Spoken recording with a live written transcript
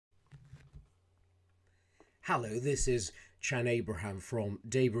Hello, this is Chan Abraham from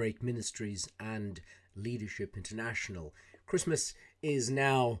Daybreak Ministries and Leadership International. Christmas is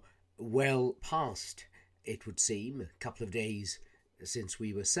now well past, it would seem, a couple of days since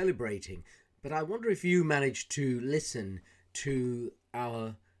we were celebrating. But I wonder if you managed to listen to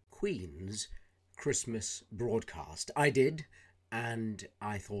our Queen's Christmas broadcast. I did, and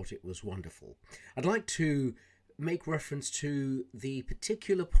I thought it was wonderful. I'd like to make reference to the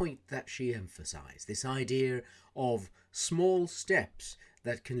particular point that she emphasized, this idea of small steps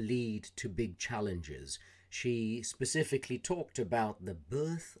that can lead to big challenges. She specifically talked about the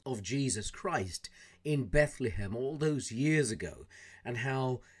birth of Jesus Christ in Bethlehem all those years ago, and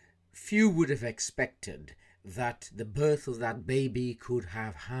how few would have expected that the birth of that baby could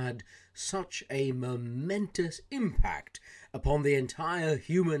have had such a momentous impact upon the entire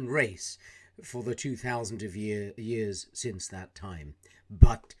human race for the 2,000 of years since that time.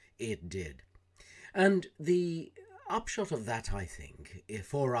 But it did. And the upshot of that, I think,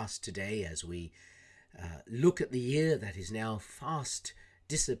 for us today, as we look at the year that is now fast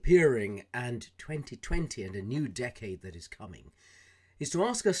disappearing and 2020 and a new decade that is coming, is to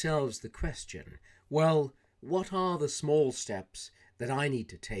ask ourselves the question, well, what are the small steps that I need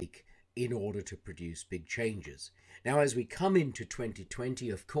to take in order to produce big changes? Now, as we come into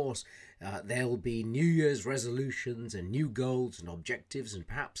 2020, of course, there'll be New Year's resolutions and new goals and objectives, and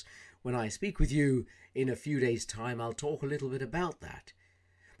perhaps when I speak with you in a few days' time, I'll talk a little bit about that.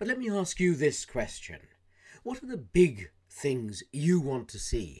 But let me ask you this question. What are the big things you want to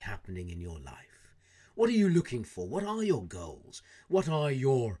see happening in your life? What are you looking for? What are your goals? What are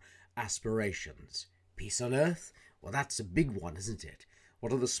your aspirations? Peace on earth? Well, that's a big one, isn't it?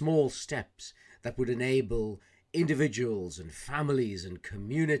 What are the small steps that would enable individuals and families and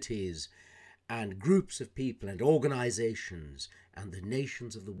communities and groups of people and organizations and the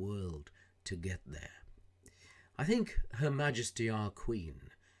nations of the world to get there? I think Her Majesty our Queen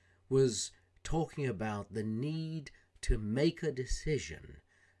was talking about the need to make a decision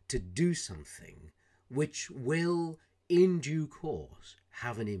to do something which will, in due course,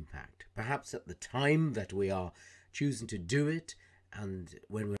 have an impact. Perhaps at the time that we are choosing to do it, and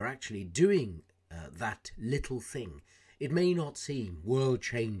when we're actually doing that little thing, it may not seem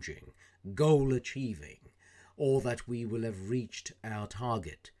world-changing, goal-achieving, or that we will have reached our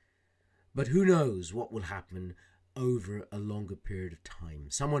target. But who knows what will happen over a longer period of time.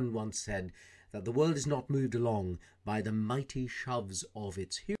 Someone once said that the world is not moved along by the mighty shoves of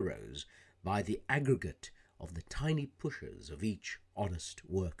its heroes, by the aggregate of the tiny pushes of each honest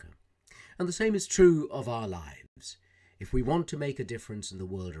worker. And the same is true of our lives. If we want to make a difference in the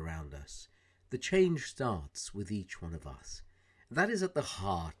world around us, the change starts with each one of us. That is at the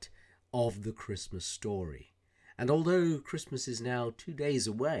heart of the Christmas story. And although Christmas is now 2 days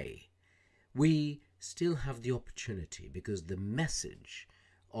away, we still have the opportunity, because the message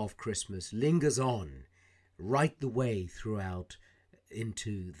of Christmas lingers on right the way throughout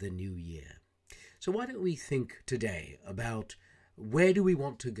into the new year. So why don't we think today about where do we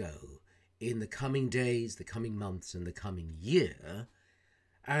want to go in the coming days, the coming months, and the coming year,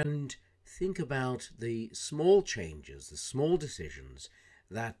 and think about the small changes, the small decisions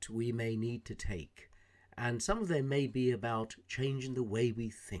that we may need to take. And some of them may be about changing the way we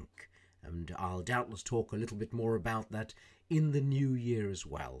think. And I'll doubtless talk a little bit more about that in the new year as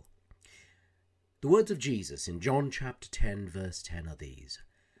well. The words of Jesus in John chapter 10, verse 10 are these: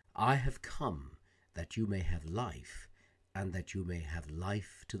 I have come that you may have life, and that you may have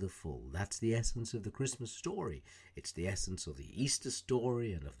life to the full. That's the essence of the Christmas story. It's the essence of the Easter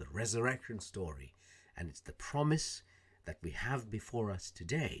story and of the resurrection story. And it's the promise that we have before us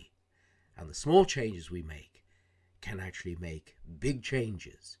today. And the small changes we make can actually make big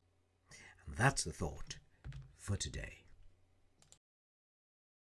changes. And that's the thought for today.